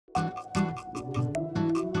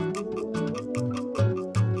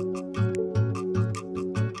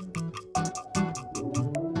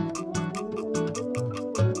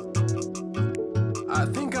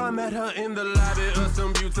met her in the lobby of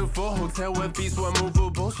some beautiful hotel where feet were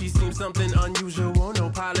movable. She seemed something unusual, no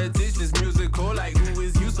politics, just musical. Like, who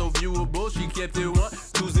is you, so viewable? She kept it 1,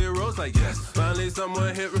 2 zeros, like yes. Finally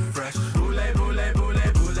someone hit refresh. Boule, boule,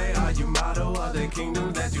 boule, boule. Are you model of the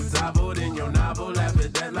kingdom that you toppled in your novel? Laugh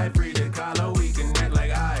at that like Frida Kahlo. We connect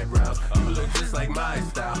like eyebrows. You look just like my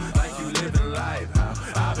style, like you living life.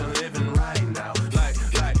 How I've been living right now,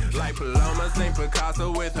 like Paloma, St.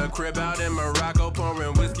 Picasso with her crib out in Morocco,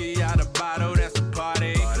 pouring whiskey out of bottle. That's a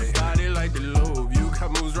party, party like the Louvre. You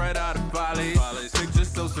got moves right out of Bali. Picture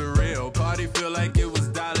so surreal, party feel like it was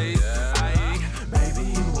Dolly. I.e.,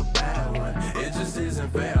 baby, you a bad one. It just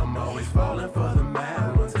isn't fair. I'm always falling for the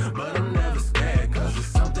mad ones, but I'm never scared, cause it's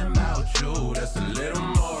something about you that's a little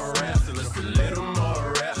more rap, so it's a little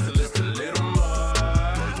more rap, so it's a little more.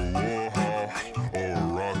 Like a Warhol, or a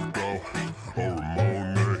Rocco, or a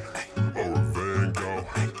Monet, or a Van Gogh,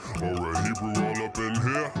 or a Hebrew all up in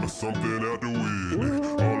here, or something out the weed.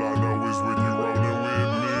 All I know is when you rolling with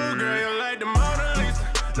me. Girl, you're like the Mona Lisa,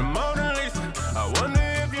 the Mona Lisa. I wonder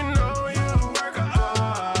if you know you work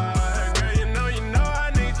hard. Girl, you know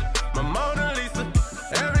I need you, my Mona Lisa.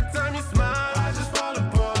 Every time you smile, I just fall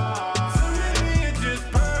apart. To me, you're just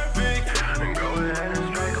perfect. And go ahead and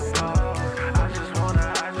strike a pose. I just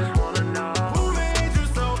wanna know who made you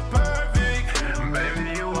so perfect. Baby,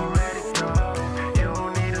 you already know. You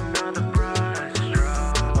don't need another brush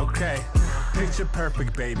stroke. Okay. Picture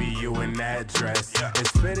perfect, baby, you in that dress.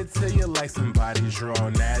 It's fitted to you like somebody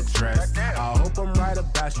drawn that dress. I hope I'm right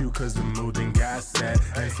about you, cause the mood done got set.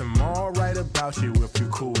 And some more right about you if you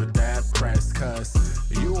cool with that press. Cause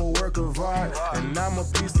you a work of art, and I'm a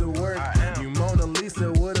piece of work. You Mona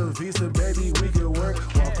Lisa with a visa, baby, we could work.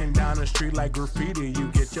 Walking down the street like graffiti,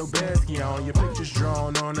 you get your basket on. Your pictures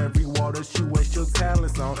drawn on every wall that you waste your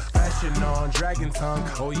talents on. Fashion on, dragon tongue.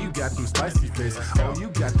 Oh, you got them spicy fists. Oh, you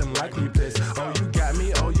got them likely piss. Oh, you got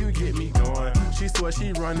me, oh, you get me going. She swear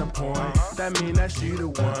she run the point. That mean that she the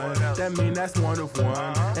one. That mean that's one of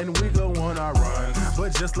one. And we go on our run.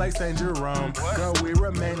 But just like Saint Jerome, girl, we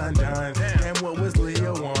remain undone. And what was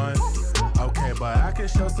Leah one? Okay, but I can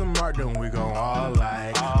show some art, then we go all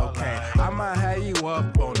like. Okay, I might have you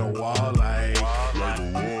up on the wall like. Like a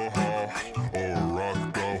Warhol, or a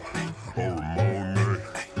Rocco, or a Monet,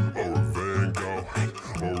 or a Van Gogh,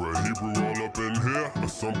 or a Hebrew all up in here, or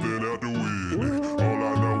something out the weed. All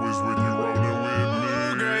I know is when you rolling with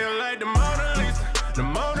me. Girl, you're like the Mona Lisa, the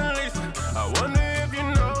Mona Lisa. I wonder if you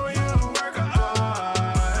know you work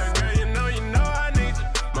hard. Girl, you know I need you,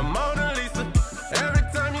 my Mona Lisa. Every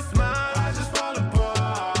time you smile, I just fall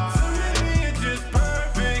apart. To me, you're just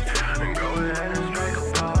perfect. And go ahead and strike a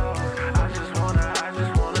pose. I just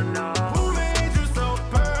wanna know who made you so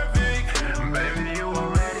perfect. Baby, you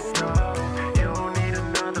already know. You don't need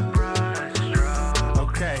another brush stroke.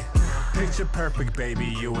 Okay. Picture perfect, baby,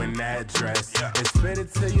 you in that dress. It's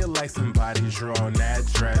fitted to you like somebody drawn that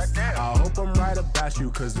dress. I hope I'm right about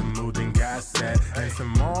you, cause the mood done got set. And some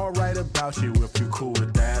more right about you if you cool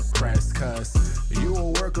with that press. Cause you a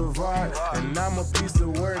work of art, and I'm a piece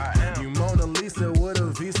of work. You Mona Lisa with a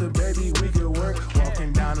visa, baby, we could work.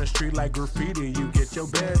 Walking down the street like graffiti, you get your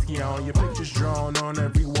basket on. Your pictures drawn on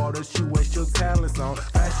every wall that you waste your talents on.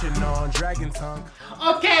 Fashion on, dragon tongue.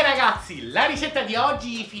 Ok ragazzi, la ricetta di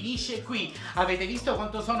oggi finisce qui. Avete visto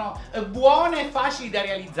quanto sono buone e facili da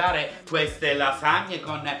realizzare queste lasagne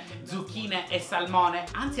con zucchine e salmone?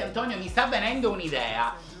 Anzi, Antonio, mi sta venendo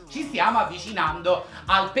un'idea. Ci stiamo avvicinando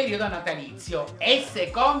al periodo natalizio e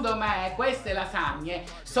secondo me queste lasagne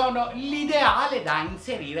sono l'ideale da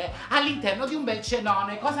inserire all'interno di un bel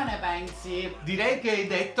cenone. Cosa ne pensi? Direi che hai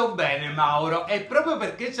detto bene, Mauro, e proprio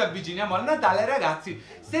perché ci avviciniamo al Natale, ragazzi,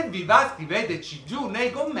 se vi va scriveteci giù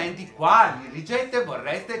nei commenti quali ricette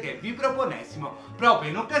vorreste che vi proponessimo proprio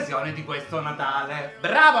in occasione di questo Natale.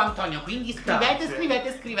 Bravo Antonio, quindi scrivete,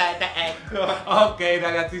 Grazie. scrivete, ecco. Ok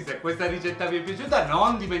ragazzi, se questa ricetta vi è piaciuta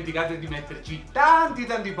non dimenticate di metterci tanti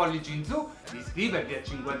pollici in su, di iscrivervi a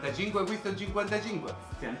 55Winston55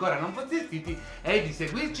 se ancora non foste iscritti e di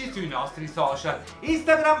seguirci sui nostri social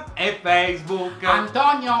Instagram e Facebook.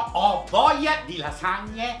 Antonio, ho voglia di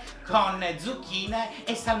lasagne con zucchine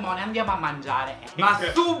e salmone, andiamo a mangiare. Ma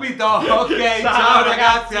subito! Ok, ciao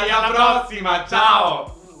ragazzi, alla prossima,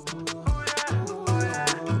 ciao!